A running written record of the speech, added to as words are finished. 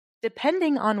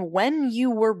Depending on when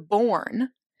you were born,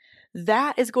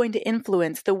 that is going to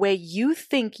influence the way you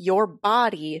think your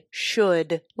body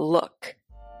should look.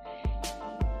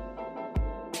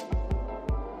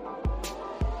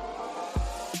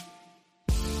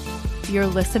 You're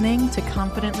listening to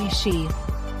Confidently She.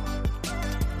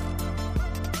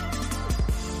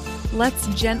 Let's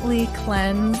gently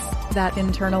cleanse that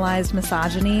internalized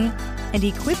misogyny and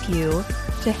equip you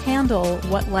to handle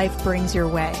what life brings your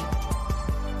way.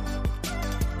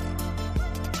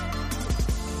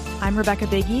 I'm Rebecca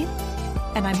Biggie,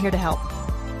 and I'm here to help.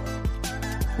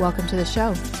 Welcome to the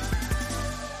show.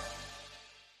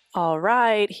 All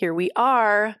right, here we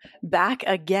are, back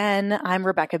again. I'm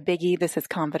Rebecca Biggie. This is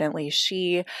Confidently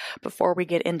She. Before we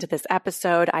get into this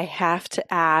episode, I have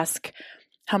to ask,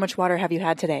 how much water have you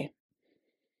had today?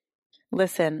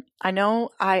 Listen, I know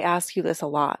I ask you this a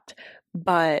lot,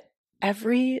 but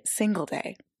every single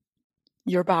day,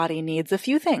 your body needs a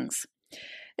few things.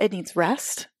 It needs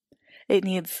rest. It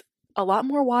needs a lot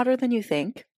more water than you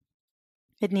think.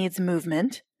 It needs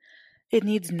movement. It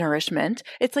needs nourishment.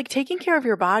 It's like taking care of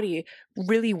your body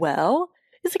really well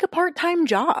is like a part-time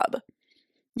job.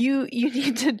 You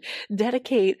need to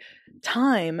dedicate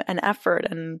time and effort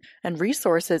and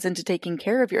resources into taking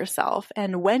care of yourself.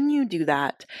 And when you do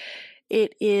that,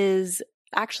 it is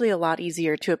actually a lot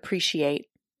easier to appreciate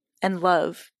and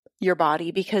love your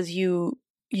body because you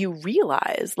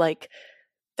realize like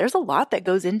there's a lot that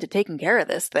goes into taking care of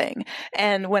this thing.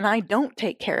 And when I don't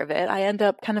take care of it, I end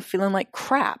up kind of feeling like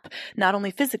crap, not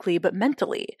only physically, but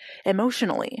mentally,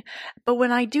 emotionally. But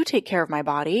when I do take care of my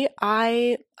body,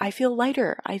 I feel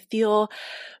lighter. I feel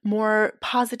more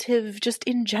positive just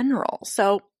in general.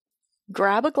 So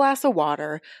grab a glass of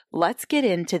water. Let's get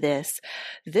into this.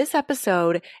 This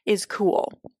episode is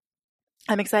cool.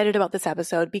 I'm excited about this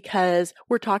episode because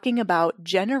we're talking about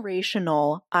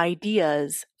generational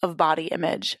ideas of body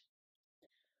image.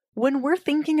 When we're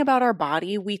thinking about our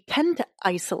body, we tend to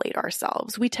isolate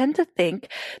ourselves. We tend to think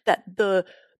that the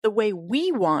way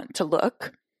we want to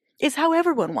look is how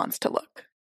everyone wants to look.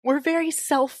 We're very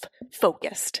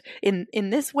self-focused in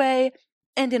this way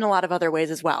and in a lot of other ways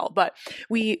as well. But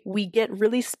we get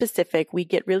really specific. We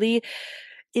get really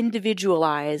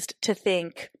individualized to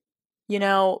think, you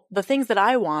know, the things that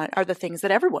I want are the things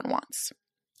that everyone wants.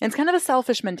 And it's kind of a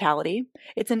selfish mentality.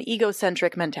 It's an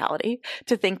egocentric mentality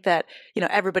to think that, you know,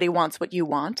 everybody wants what you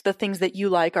want. The things that you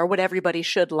like are what everybody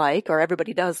should like or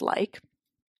everybody does like.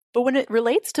 But when it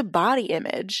relates to body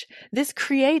image, this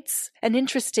creates an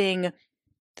interesting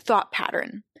thought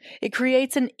pattern. It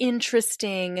creates an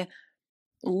interesting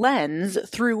lens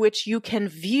through which you can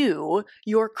view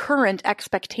your current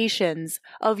expectations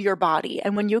of your body.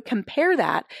 And when you compare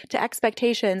that to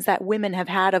expectations that women have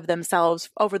had of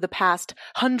themselves over the past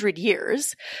 100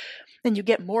 years, then you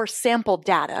get more sample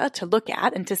data to look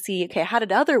at and to see, okay, how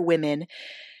did other women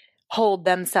hold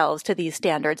themselves to these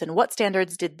standards and what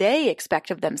standards did they expect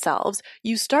of themselves?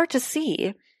 You start to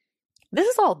see this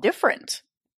is all different.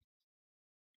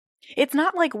 It's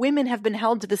not like women have been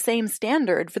held to the same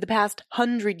standard for the past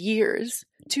 100 years,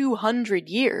 200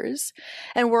 years,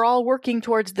 and we're all working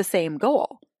towards the same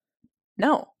goal.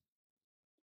 No.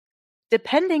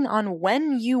 Depending on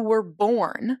when you were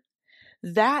born,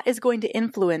 that is going to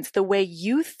influence the way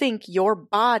you think your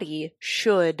body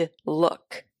should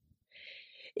look.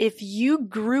 If you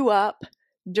grew up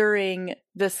during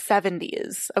the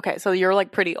 70s. Okay, so you're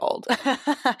like pretty old.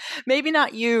 Maybe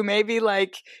not you, maybe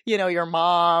like, you know, your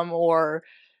mom or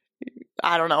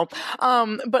I don't know.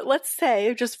 But let's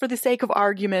say, just for the sake of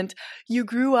argument, you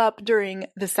grew up during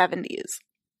the 70s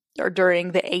or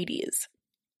during the 80s.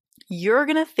 You're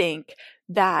going to think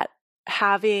that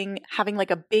having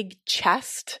like a big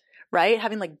chest, right?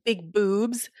 Having like big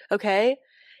boobs, okay,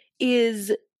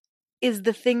 is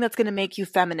the thing that's going to make you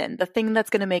feminine, the thing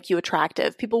that's going to make you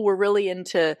attractive. People were really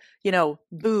into, you know,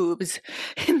 boobs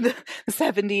in the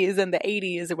 70s and the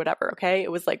 80s or whatever, okay? It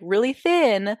was like really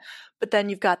thin, but then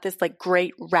you've got this like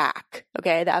great rack,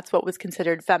 okay? That's what was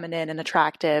considered feminine and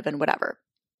attractive and whatever.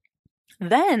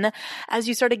 Then as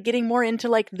you started getting more into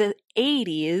like the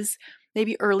 80s,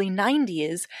 maybe early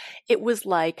 90s, it was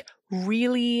like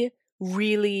really,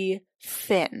 really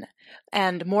thin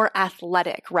and more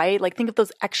athletic, right? Like think of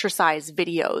those exercise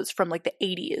videos from like the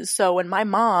 80s. So when my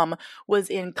mom was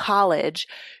in college,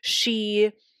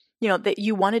 she, you know, that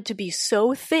you wanted to be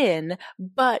so thin,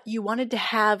 but you wanted to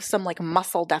have some like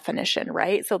muscle definition,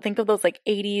 right? So think of those like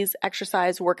 80s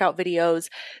exercise workout videos.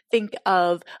 Think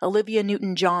of Olivia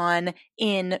Newton-John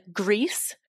in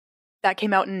Grease. That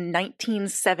came out in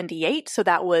 1978. So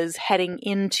that was heading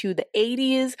into the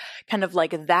 80s, kind of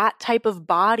like that type of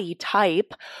body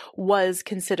type was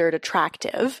considered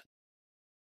attractive.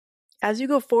 As you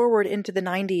go forward into the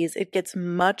 90s, it gets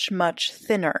much, much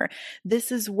thinner.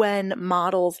 This is when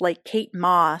models like Kate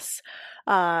Moss,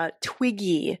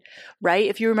 Twiggy, right?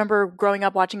 If you remember growing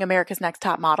up watching America's Next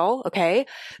Top Model, okay?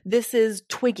 This is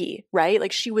Twiggy, right?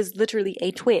 Like she was literally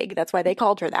a twig. That's why they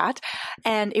called her that.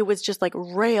 And it was just like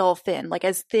rail thin, like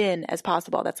as thin as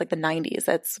possible. That's like the 90s.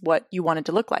 That's what you wanted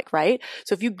to look like, right?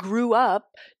 So if you grew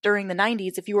up during the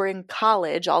 90s, if you were in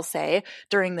college, I'll say,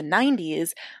 during the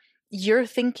 90s, you're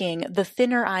thinking the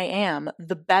thinner I am,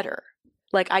 the better.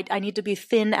 Like I need to be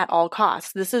thin at all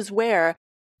costs. This is where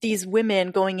these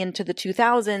women going into the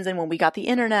 2000s and when we got the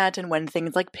internet and when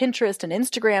things like Pinterest and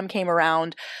Instagram came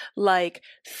around, like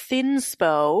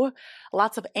thinspo,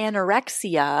 lots of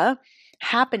anorexia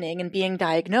happening and being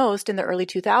diagnosed in the early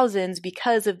 2000s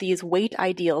because of these weight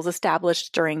ideals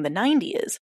established during the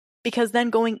 90s. Because then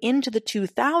going into the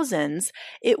 2000s,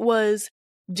 it was,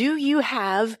 do you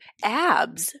have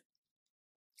abs?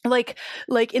 Like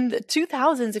in the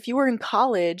 2000s, if you were in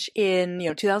college in,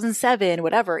 2007,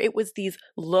 whatever, it was these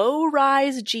low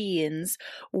rise jeans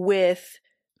with,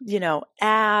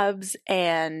 abs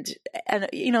and,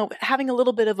 having a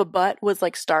little bit of a butt was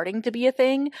like starting to be a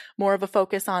thing, more of a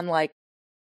focus on like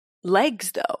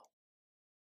legs though.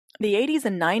 The 80s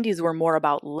and 90s were more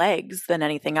about legs than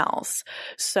anything else.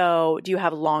 So do you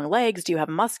have long legs? Do you have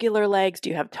muscular legs? Do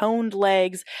you have toned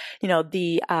legs?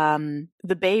 The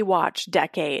Baywatch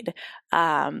decade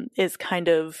is kind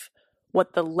of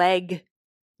what the leg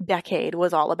decade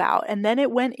was all about. And then it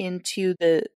went into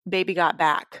the Baby Got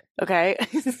Back, okay?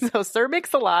 So Sir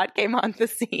Mix-a-Lot came on the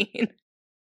scene.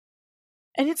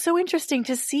 And it's so interesting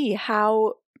to see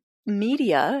how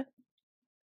media,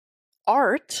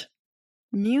 art,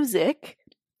 music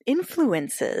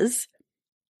influences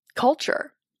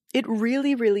culture. It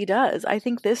really, really does. I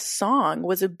think this song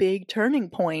was a big turning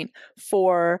point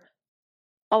for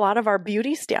a lot of our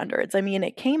beauty standards. I mean,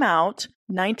 it came out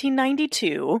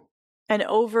 1992 and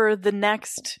over the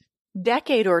next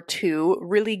decade or two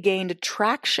really gained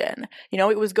traction.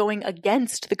 It was going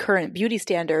against the current beauty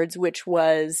standards, which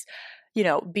was,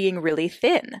 being really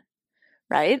thin,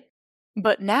 right?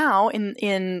 But now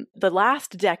in the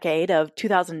last decade of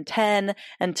 2010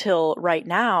 until right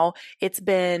now, it's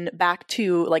been back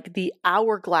to like the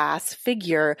hourglass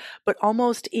figure, but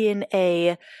almost in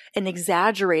an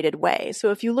exaggerated way.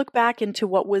 So if you look back into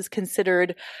what was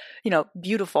considered,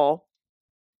 beautiful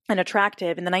and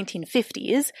attractive in the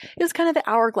 1950s, it was kind of the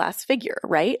hourglass figure,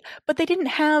 right? But they didn't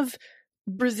have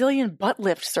Brazilian butt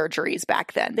lift surgeries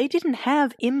back then. They didn't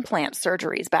have implant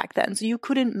surgeries back then, so you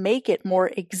couldn't make it more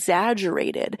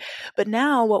exaggerated. But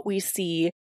now what we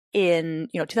see in,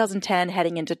 2010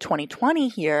 heading into 2020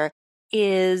 here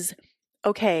is,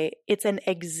 okay, it's an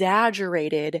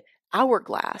exaggerated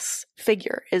hourglass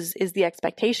figure is the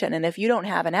expectation. And if you don't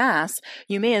have an ass,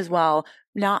 you may as well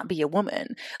not be a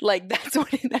woman. Like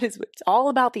that is it's all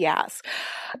about the ass.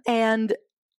 And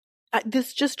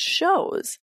this just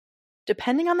shows,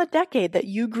 depending on the decade that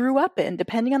you grew up in,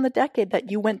 depending on the decade that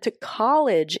you went to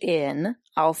college in,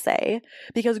 I'll say,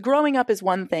 because growing up is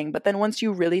one thing, but then once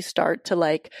you really start to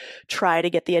like try to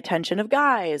get the attention of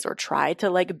guys or try to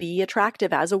like be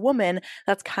attractive as a woman,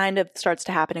 that's kind of starts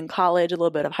to happen in college, a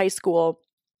little bit of high school.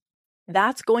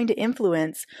 That's going to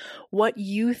influence what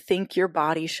you think your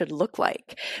body should look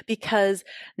like, because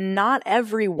not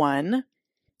everyone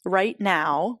right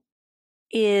now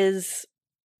is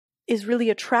really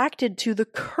attracted to the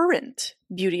current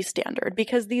beauty standard,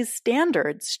 because these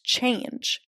standards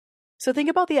change. So think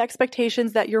about the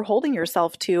expectations that you're holding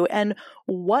yourself to, and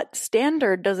what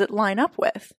standard does it line up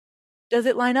with? Does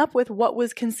it line up with what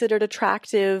was considered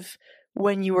attractive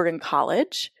when you were in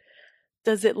college?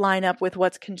 Does it line up with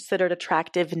what's considered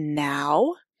attractive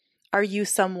now? Are you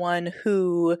someone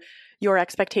who your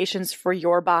expectations for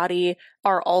your body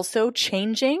are also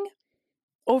changing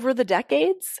over the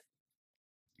decades?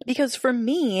 Because for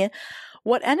me,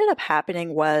 what ended up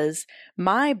happening was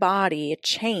my body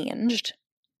changed,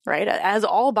 right? As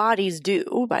all bodies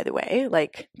do, by the way,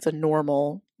 like it's a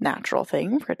normal, natural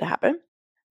thing for it to happen.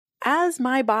 As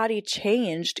my body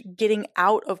changed getting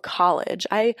out of college,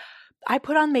 I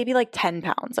put on maybe like 10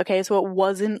 pounds, okay? So it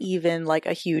wasn't even like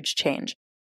a huge change.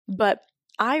 But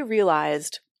I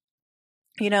realized,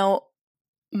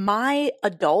 my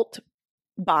adult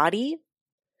body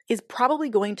is probably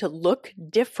going to look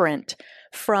different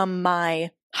from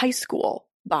my high school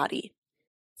body,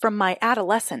 from my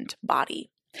adolescent body.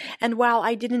 And while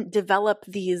I didn't develop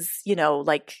these,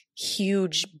 like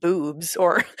huge boobs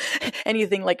or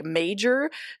anything like major,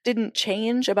 didn't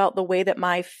change about the way that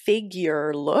my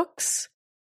figure looks,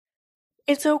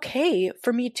 it's okay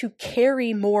for me to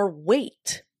carry more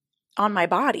weight on my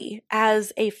body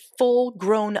as a full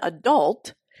grown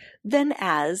adult than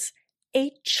as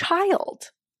a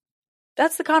child.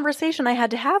 That's the conversation I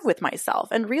had to have with myself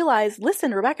and realize,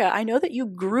 listen, Rebecca, I know that you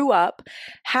grew up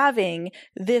having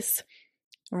this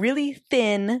really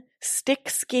thin, stick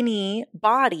skinny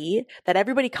body that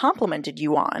everybody complimented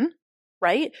you on,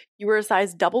 right? You were a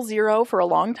size 00 for a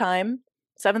long time.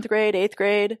 7th grade, 8th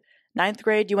grade, 9th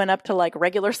grade, you went up to like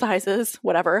regular sizes,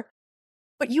 whatever.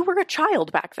 But you were a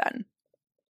child back then.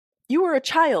 You were a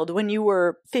child when you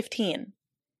were 15.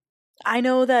 I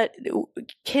know that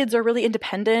kids are really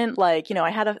independent. Like, I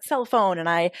had a cell phone and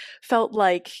I felt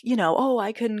like, oh,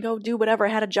 I can go do whatever. I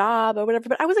had a job or whatever,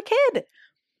 but I was a kid.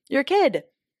 You're a kid.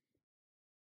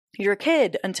 You're a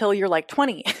kid until you're like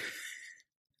 20.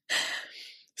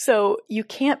 So you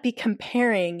can't be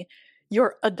comparing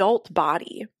your adult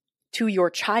body to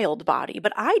your child body.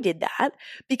 But I did that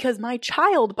because my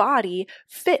child body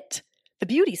fit the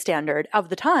beauty standard of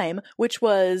the time, which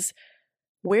was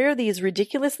wear these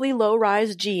ridiculously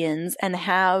low-rise jeans and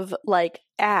have like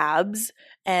abs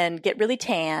and get really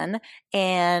tan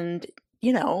and,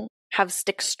 have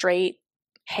stick straight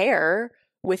hair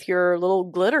with your little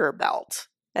glitter belt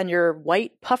and your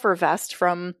white puffer vest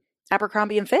from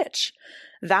Abercrombie and Fitch.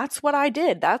 That's what I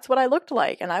did. That's what I looked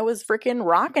like. And I was freaking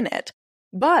rocking it.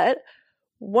 But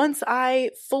once I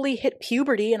fully hit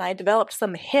puberty and I developed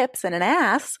some hips and an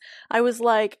ass, I was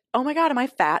like, oh my God, am I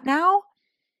fat now?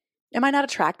 Am I not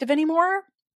attractive anymore?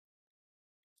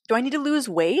 Do I need to lose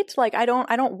weight? Like I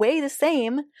don't weigh the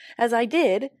same as I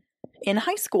did in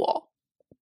high school.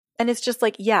 And it's just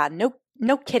like, yeah,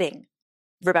 no kidding,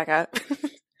 Rebecca.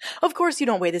 Of course you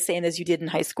don't weigh the same as you did in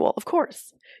high school. Of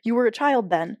course. You were a child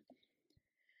then.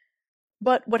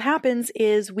 But what happens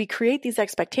is we create these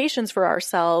expectations for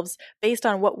ourselves based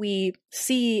on what we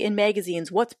see in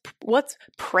magazines, what's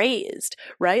praised,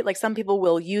 right? Like some people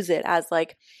will use it as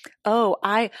like, oh,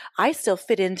 I still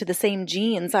fit into the same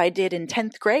jeans I did in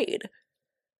 10th grade.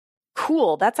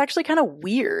 Cool. That's actually kind of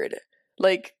weird.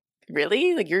 Like,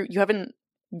 really? Like you haven't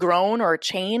grown or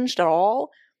changed at all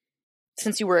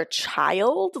since you were a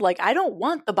child? Like, I don't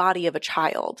want the body of a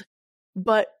child.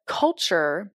 But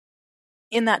culture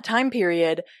in that time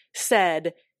period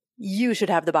said you should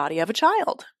have the body of a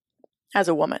child as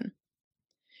a woman.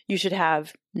 You should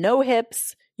have no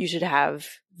hips. You should have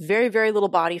very, very little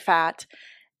body fat.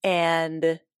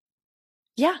 And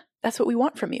yeah, that's what we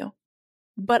want from you.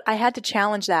 But I had to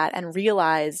challenge that and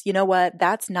realize, you know what?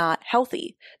 That's not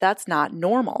healthy. That's not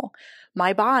normal.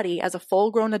 My body as a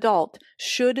full-grown adult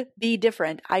should be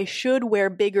different. I should wear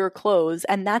bigger clothes,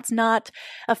 and that's not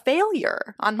a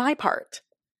failure on my part.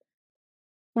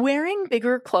 Wearing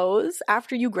bigger clothes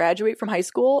after you graduate from high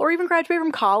school or even graduate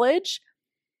from college,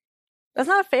 that's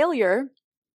not a failure.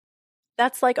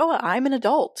 That's like, oh, I'm an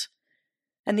adult.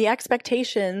 And the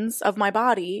expectations of my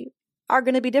body are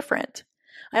going to be different.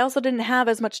 I also didn't have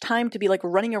as much time to be like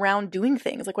running around doing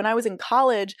things. Like when I was in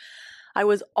college, I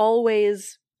was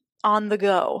always on the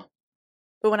go.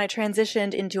 But when I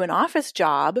transitioned into an office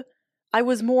job, I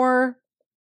was more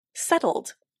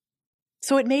settled.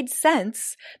 So it made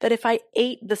sense that if I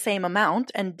ate the same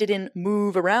amount and didn't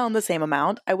move around the same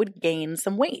amount, I would gain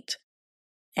some weight.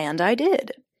 And I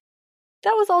did.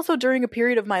 That was also during a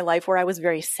period of my life where I was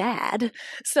very sad.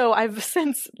 So I've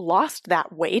since lost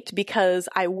that weight because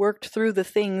I worked through the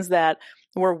things that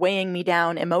were weighing me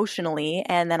down emotionally,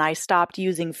 and then I stopped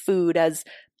using food as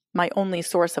my only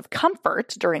source of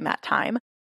comfort during that time.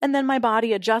 And then my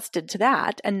body adjusted to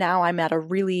that. And now I'm at a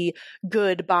really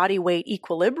good body weight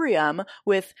equilibrium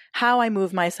with how I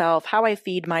move myself, how I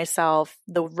feed myself,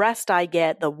 the rest I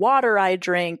get, the water I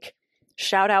drink.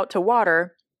 Shout out to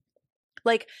water.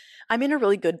 Like, I'm in a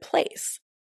really good place.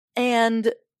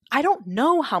 And I don't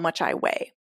know how much I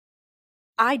weigh.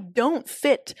 I don't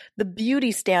fit the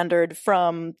beauty standard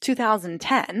from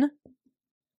 2010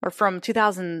 or from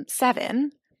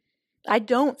 2007. I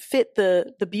don't fit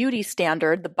the beauty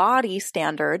standard, the body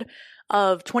standard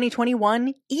of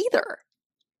 2021 either.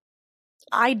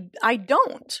 I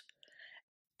don't.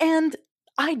 And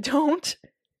I don't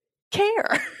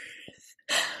care.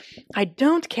 I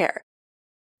don't care.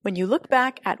 When you look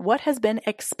back at what has been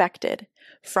expected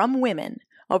from women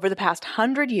over the past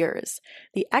 100 years,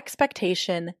 the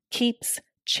expectation keeps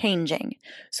changing.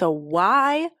 So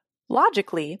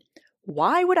logically,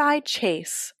 why would I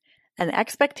chase an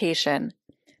expectation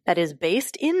that is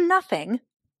based in nothing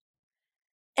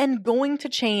and going to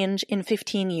change in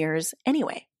 15 years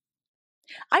anyway?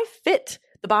 I fit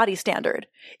the body standard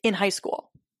in high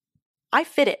school. I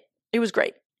fit it. It was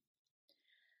great.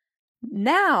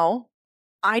 Now,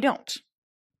 I don't.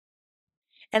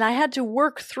 And I had to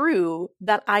work through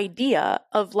that idea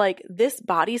of like, this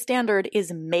body standard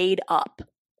is made up.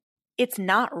 It's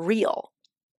not real.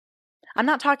 I'm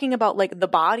not talking about like the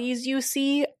bodies you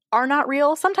see are not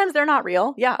real. Sometimes they're not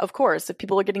real. Yeah, of course. If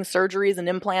people are getting surgeries and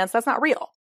implants, that's not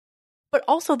real. But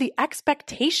also the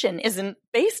expectation isn't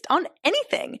based on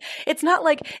anything. It's not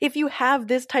like if you have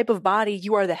this type of body,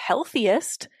 you are the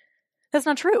healthiest. That's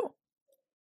not true.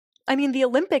 I mean, the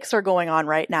Olympics are going on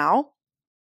right now,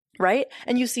 right?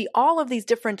 And you see all of these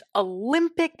different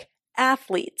Olympic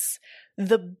athletes,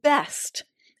 the best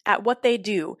at what they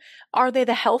do. Are they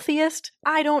the healthiest?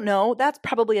 I don't know. That's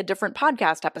probably a different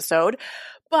podcast episode,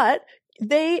 but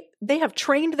they have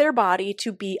trained their body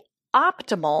to be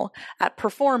optimal at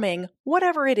performing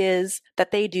whatever it is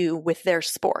that they do with their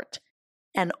sport.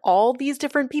 And all these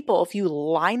different people, if you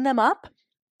line them up,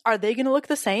 are they going to look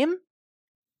the same?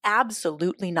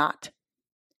 Absolutely not.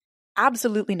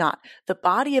 Absolutely not. The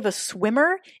body of a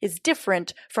swimmer is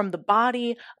different from the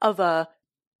body of a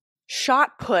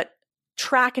shot put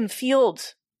track and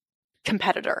field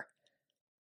competitor.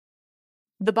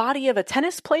 The body of a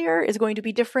tennis player is going to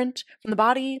be different from the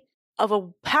body of a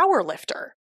power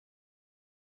lifter.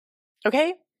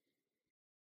 Okay?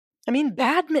 I mean,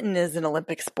 badminton is an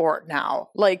Olympic sport now.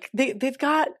 Like, they've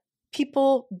got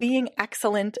people being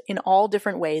excellent in all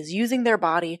different ways, using their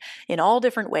body in all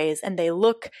different ways, and they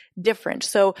look different.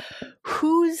 So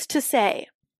who's to say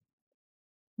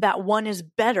that one is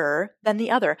better than the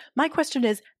other? My question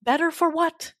is, better for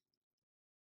what?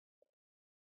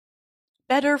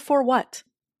 Better for what?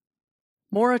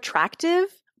 More attractive?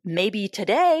 Maybe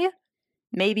today,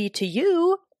 maybe to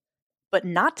you, but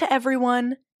not to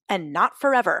everyone and not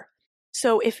forever.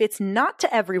 So if it's not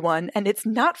to everyone and it's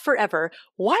not forever,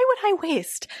 why would I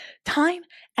waste time,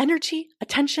 energy,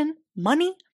 attention,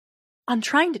 money on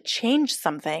trying to change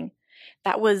something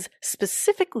that was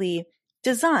specifically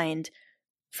designed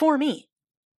for me?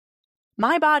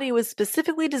 My body was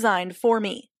specifically designed for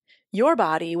me. Your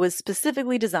body was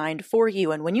specifically designed for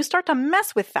you. And when you start to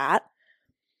mess with that,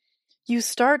 you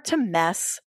start to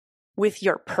mess with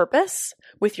your purpose,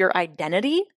 with your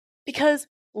identity, because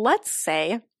let's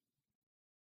say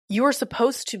you're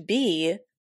supposed to be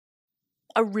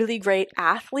a really great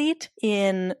athlete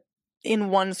in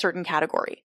one certain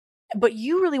category, but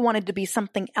you really wanted to be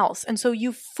something else. And so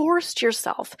you forced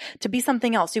yourself to be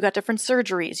something else. You got different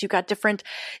surgeries. You got different,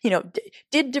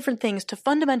 did different things to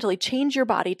fundamentally change your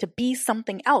body to be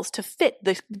something else, to fit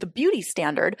the beauty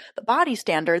standard, the body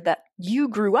standard that you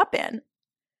grew up in.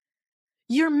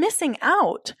 You're missing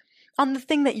out on the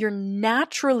thing that you're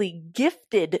naturally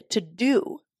gifted to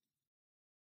do.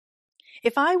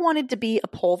 If I wanted to be a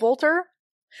pole vaulter,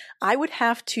 I would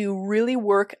have to really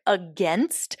work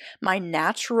against my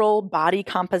natural body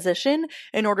composition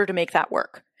in order to make that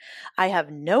work. I have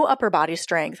no upper body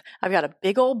strength. I've got a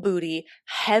big old booty,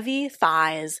 heavy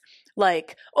thighs.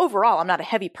 Like, overall, I'm not a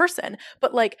heavy person,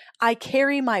 but like, I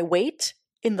carry my weight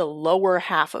in the lower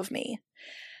half of me.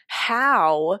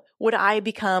 How would I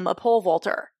become a pole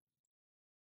vaulter?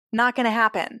 Not going to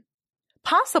happen.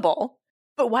 Possible.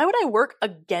 But why would I work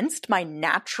against my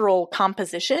natural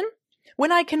composition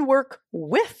when I can work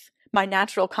with my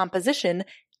natural composition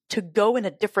to go in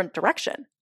a different direction?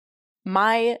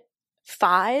 My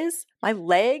thighs, my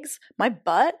legs, my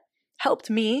butt helped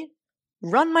me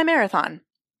run my marathon.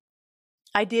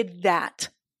 I did that.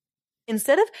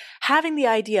 Instead of having the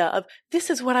idea of, this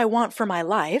is what I want for my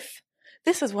life,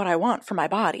 this is what I want for my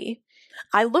body,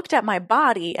 I looked at my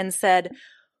body and said,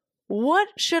 what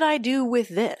should I do with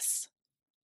this?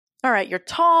 All right, you're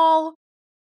tall,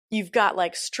 you've got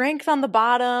like strength on the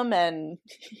bottom and,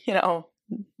 not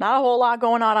a whole lot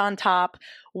going on top.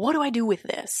 What do I do with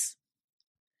this?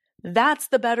 That's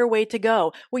the better way to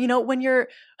go. Well, when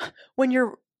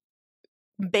you're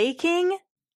baking,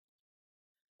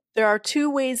 there are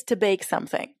two ways to bake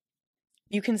something.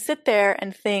 You can sit there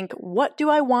and think, what do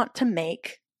I want to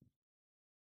make?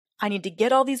 I need to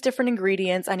get all these different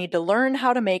ingredients. I need to learn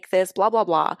how to make this, blah, blah,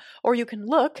 blah. Or you can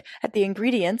look at the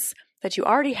ingredients that you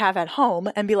already have at home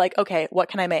and be like, okay, what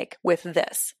can I make with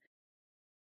this?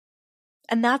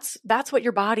 And that's what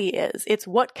your body is. It's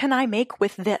what can I make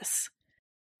with this?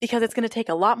 Because it's going to take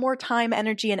a lot more time,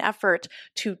 energy, and effort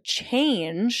to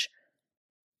change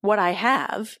what I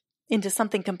have into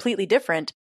something completely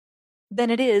different than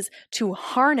it is to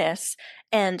harness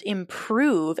and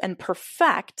improve and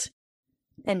perfect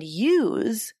and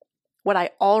use what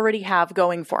I already have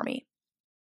going for me.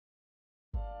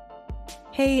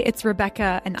 Hey, it's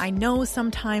Rebecca, and I know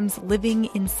sometimes living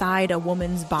inside a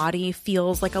woman's body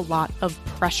feels like a lot of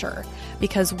pressure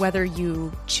because whether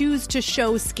you choose to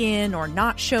show skin or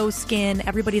not show skin,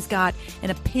 everybody's got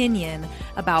an opinion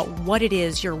about what it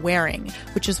is you're wearing,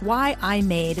 which is why I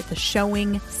made the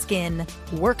Showing Skin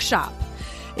Workshop.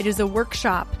 It is a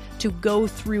workshop to go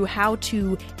through how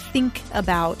to think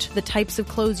about the types of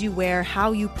clothes you wear,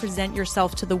 how you present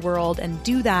yourself to the world, and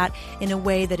do that in a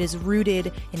way that is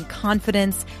rooted in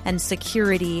confidence and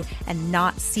security and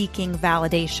not seeking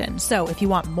validation. So if you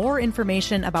want more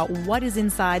information about what is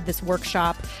inside this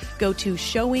workshop, go to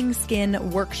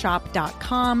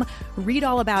showingskinworkshop.com, read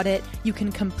all about it. You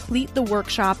can complete the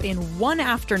workshop in one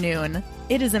afternoon.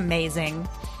 It is amazing.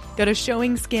 Go to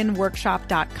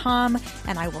showingskinworkshop.com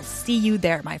and I will see you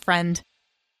there, my friend.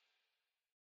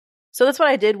 So that's what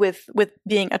I did with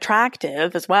being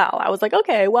attractive as well. I was like,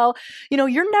 okay, well,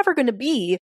 you're never going to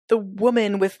be the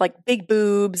woman with like big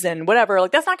boobs and whatever.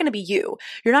 Like, that's not going to be you.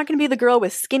 You're not going to be the girl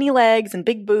with skinny legs and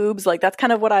big boobs. Like, that's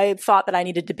kind of what I thought that I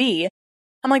needed to be.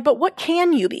 I'm like, but what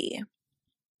can you be?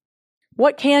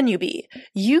 What can you be?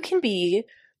 You can be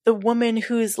the woman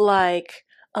who's like,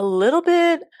 a little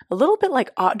bit like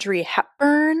Audrey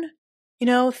Hepburn,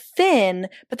 thin,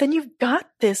 but then you've got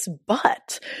this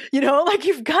butt, like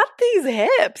you've got these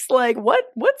hips. Like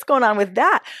what's going on with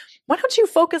that? Why don't you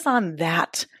focus on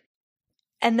that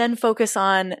and then focus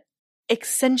on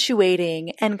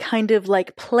accentuating and kind of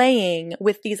like playing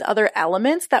with these other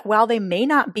elements that while they may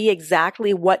not be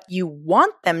exactly what you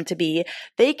want them to be,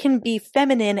 they can be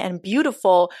feminine and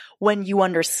beautiful when you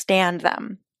understand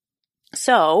them.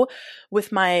 So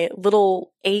with my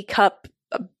little A cup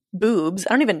boobs,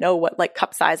 I don't even know what like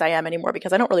cup size I am anymore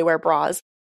because I don't really wear bras,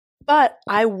 but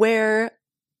I wear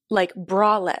like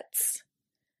bralettes.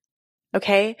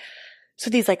 Okay. So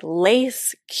these like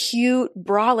lace, cute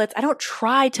bralettes, I don't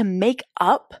try to make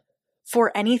up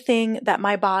for anything that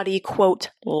my body,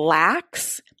 quote,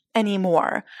 lacks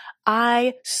anymore.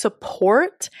 I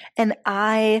support and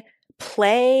I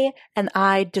play and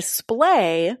I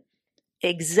display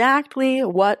exactly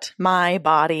what my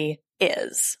body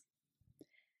is.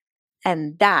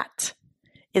 And that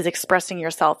is expressing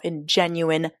yourself in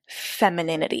genuine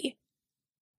femininity.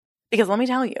 Because let me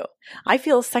tell you, I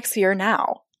feel sexier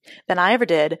now than I ever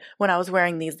did when I was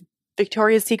wearing these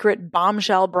Victoria's Secret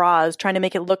bombshell bras, trying to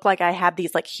make it look like I had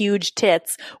these like huge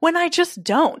tits when I just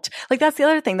don't. Like, that's the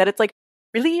other thing, that it's like,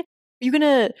 really? You're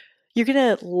gonna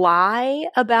lie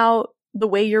about the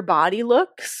way your body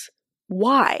looks?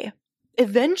 Why?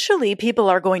 Eventually people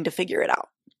are going to figure it out.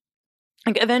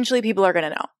 Like, eventually people are going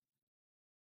to know.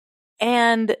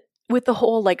 And with the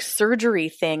whole like surgery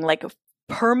thing, like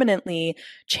permanently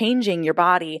changing your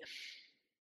body,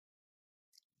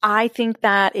 I think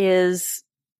that it's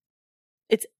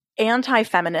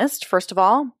anti-feminist, first of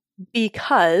all,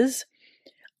 because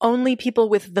only people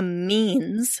with the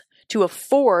means to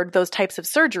afford those types of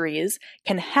surgeries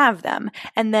can have them.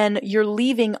 And then you're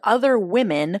leaving other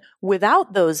women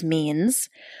without those means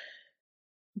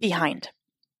behind.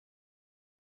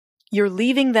 You're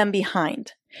leaving them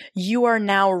behind. You are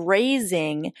now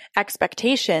raising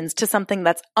expectations to something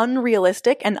that's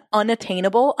unrealistic and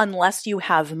unattainable unless you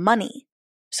have money.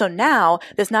 So now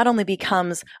this not only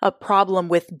becomes a problem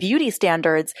with beauty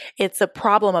standards, it's a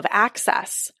problem of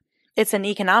access. It's an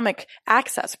economic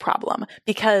access problem,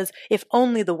 because if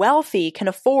only the wealthy can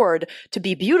afford to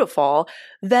be beautiful,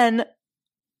 then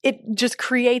it just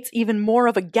creates even more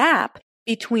of a gap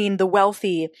between the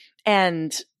wealthy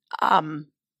and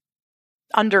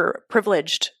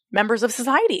underprivileged members of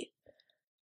society.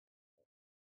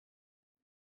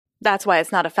 That's why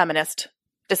it's not a feminist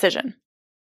decision,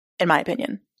 in my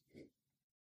opinion.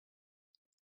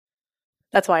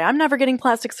 That's why I'm never getting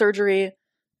plastic surgery,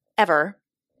 ever.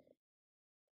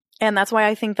 And that's why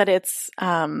I think that it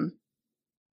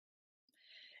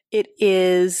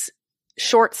is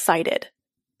short-sighted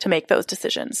to make those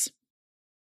decisions.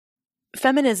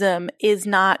 Feminism is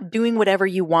not doing whatever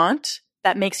you want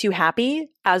that makes you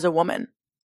happy as a woman.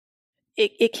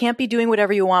 It can't be doing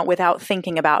whatever you want without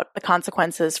thinking about the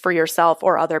consequences for yourself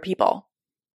or other people.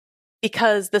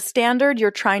 Because the standard you're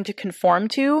trying to conform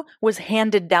to was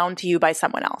handed down to you by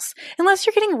someone else. Unless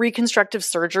you're getting reconstructive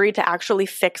surgery to actually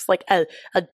fix like a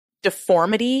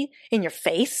deformity in your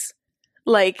face,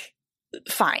 like,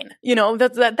 fine.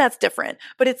 That's different.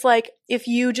 But it's like, if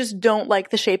you just don't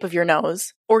like the shape of your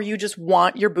nose, or you just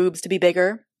want your boobs to be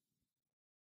bigger,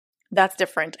 that's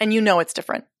different. And it's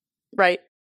different, right?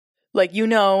 Like,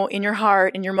 in your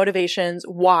heart, in your motivations,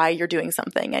 why you're doing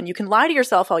something. And you can lie to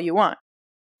yourself all you want.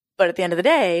 But at the end of the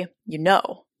day, you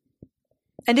know.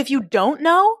 And if you don't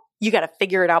know, you got to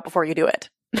figure it out before you do it.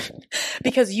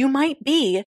 because you might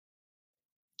be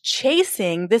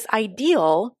chasing this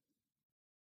ideal,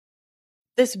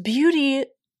 this beauty,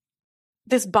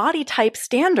 this body type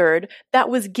standard that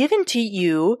was given to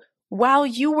you while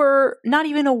you were not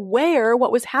even aware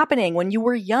what was happening, when you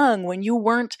were young, when you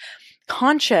weren't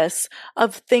conscious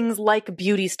of things like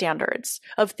beauty standards,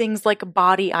 of things like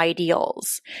body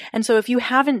ideals. And so if you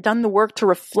haven't done the work to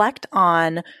reflect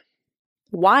on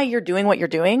why you're doing what you're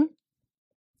doing,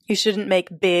 you shouldn't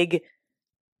make big,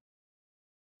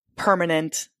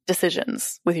 permanent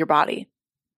decisions with your body.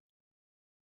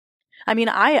 I mean,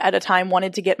 I at a time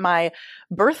wanted to get my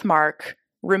birthmark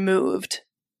removed.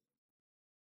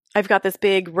 I've got this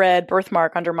big red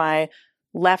birthmark under my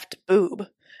left boob.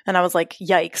 And I was like,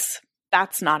 yikes,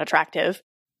 that's not attractive.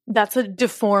 That's a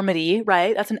deformity,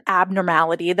 right? That's an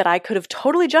abnormality that I could have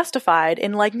totally justified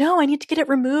in like, no, I need to get it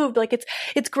removed. Like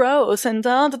it's gross and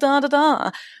da da da da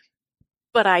da.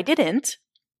 But I didn't.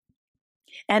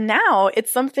 And now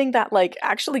it's something that like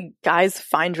actually guys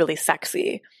find really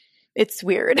sexy. It's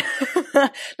weird.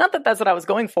 Not that that's what I was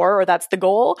going for or that's the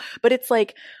goal, but it's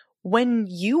like when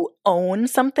you own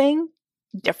something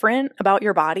different about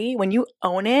your body, when you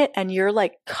own it and you're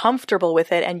like comfortable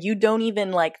with it and you don't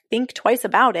even like think twice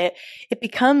about it, it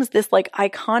becomes this like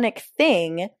iconic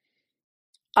thing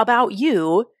about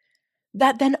you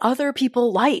that then other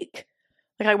people like.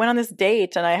 Like I went on this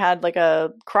date and I had like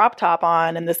a crop top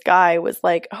on and this guy was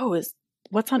like, oh, is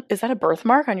that a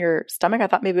birthmark on your stomach? I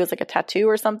thought maybe it was like a tattoo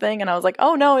or something. And I was like,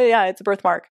 oh no, yeah, it's a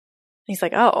birthmark. And he's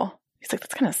like, oh,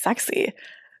 that's kind of sexy.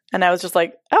 And I was just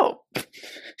like, oh,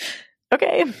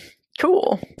 okay,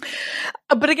 cool.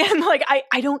 But again, like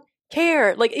I don't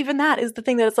care. Like even that is the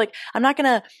thing that it's like, I'm not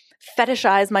going to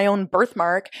fetishize my own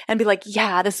birthmark and be like,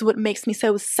 yeah, this is what makes me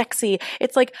so sexy.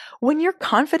 It's like when you're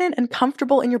confident and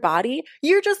comfortable in your body,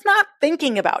 you're just not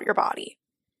thinking about your body.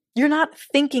 You're not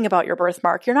thinking about your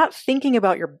birthmark. You're not thinking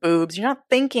about your boobs. You're not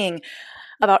thinking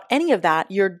about any of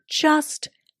that. You're just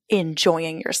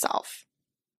enjoying yourself.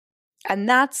 And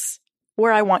that's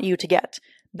where I want you to get.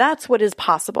 That's what is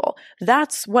possible.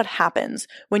 That's what happens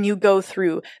when you go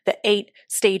through the 8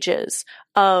 stages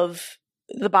of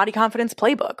the Body Confidence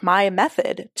Playbook, my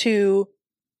method to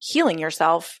healing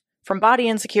yourself from body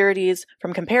insecurities,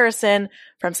 from comparison,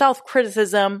 from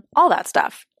self-criticism, all that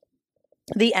stuff.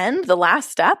 The end, the last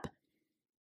step,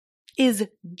 is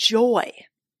joy.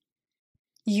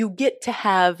 You get to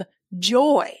have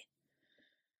joy.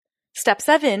 Step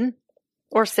 7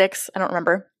 or 6, I don't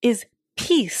remember, is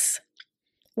peace.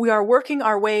 We are working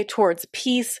our way towards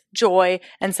peace, joy,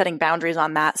 and setting boundaries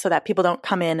on that so that people don't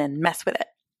come in and mess with it.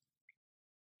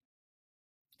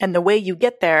 And the way you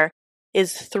get there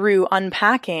is through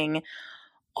unpacking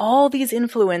all these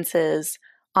influences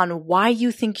on why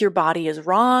you think your body is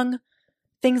wrong,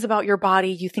 things about your body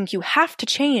you think you have to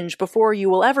change before you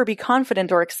will ever be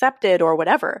confident or accepted or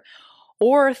whatever,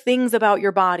 or things about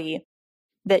your body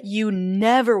that you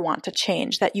never want to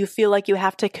change, that you feel like you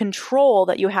have to control,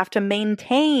 that you have to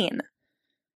maintain.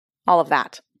 All of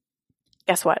that.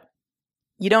 Guess what?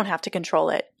 You don't have to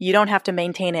control it. You don't have to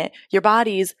maintain it. Your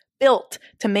body's built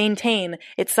to maintain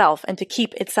itself and to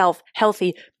keep itself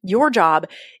healthy. Your job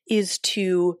is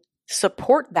to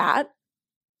support that,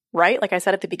 right? Like I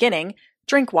said at the beginning,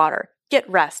 drink water, get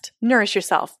rest, nourish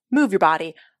yourself, move your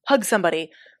body, hug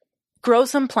somebody, grow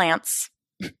some plants,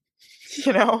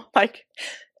 like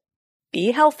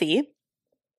be healthy,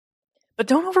 but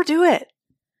don't overdo it.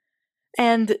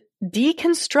 And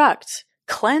deconstruct,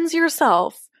 cleanse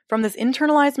yourself from this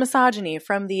internalized misogyny,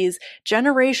 from these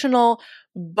generational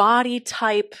body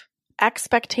type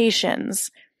expectations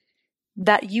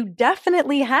that you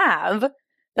definitely have,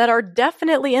 that are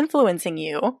definitely influencing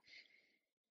you.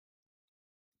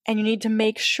 And you need to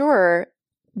make sure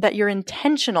that you're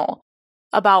intentional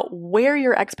about where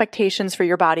your expectations for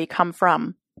your body come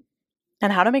from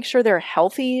and how to make sure they're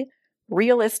healthy,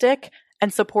 realistic,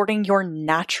 and supporting your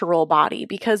natural body,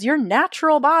 because your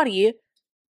natural body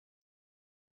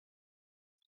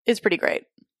is pretty great.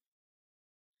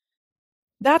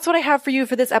 That's what I have for you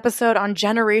for this episode on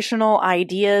generational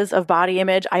ideas of body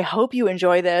image. I hope you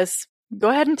enjoy this. Go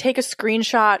ahead and take a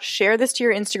screenshot, share this to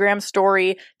your Instagram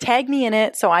story, tag me in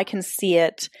it so I can see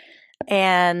it.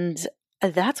 And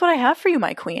that's what I have for you,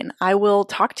 my queen. I will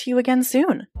talk to you again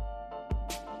soon.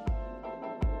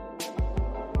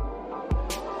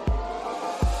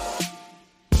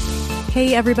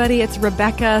 Hey everybody, it's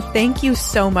Rebecca. Thank you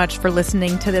so much for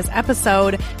listening to this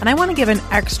episode. And I want to give an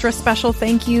extra special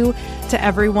thank you to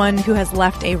everyone who has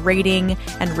left a rating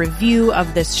and review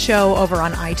of this show over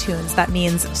on iTunes. That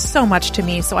means so much to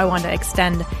me. So I want to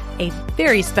extend a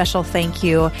very special thank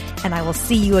you, and I will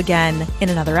see you again in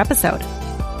another episode.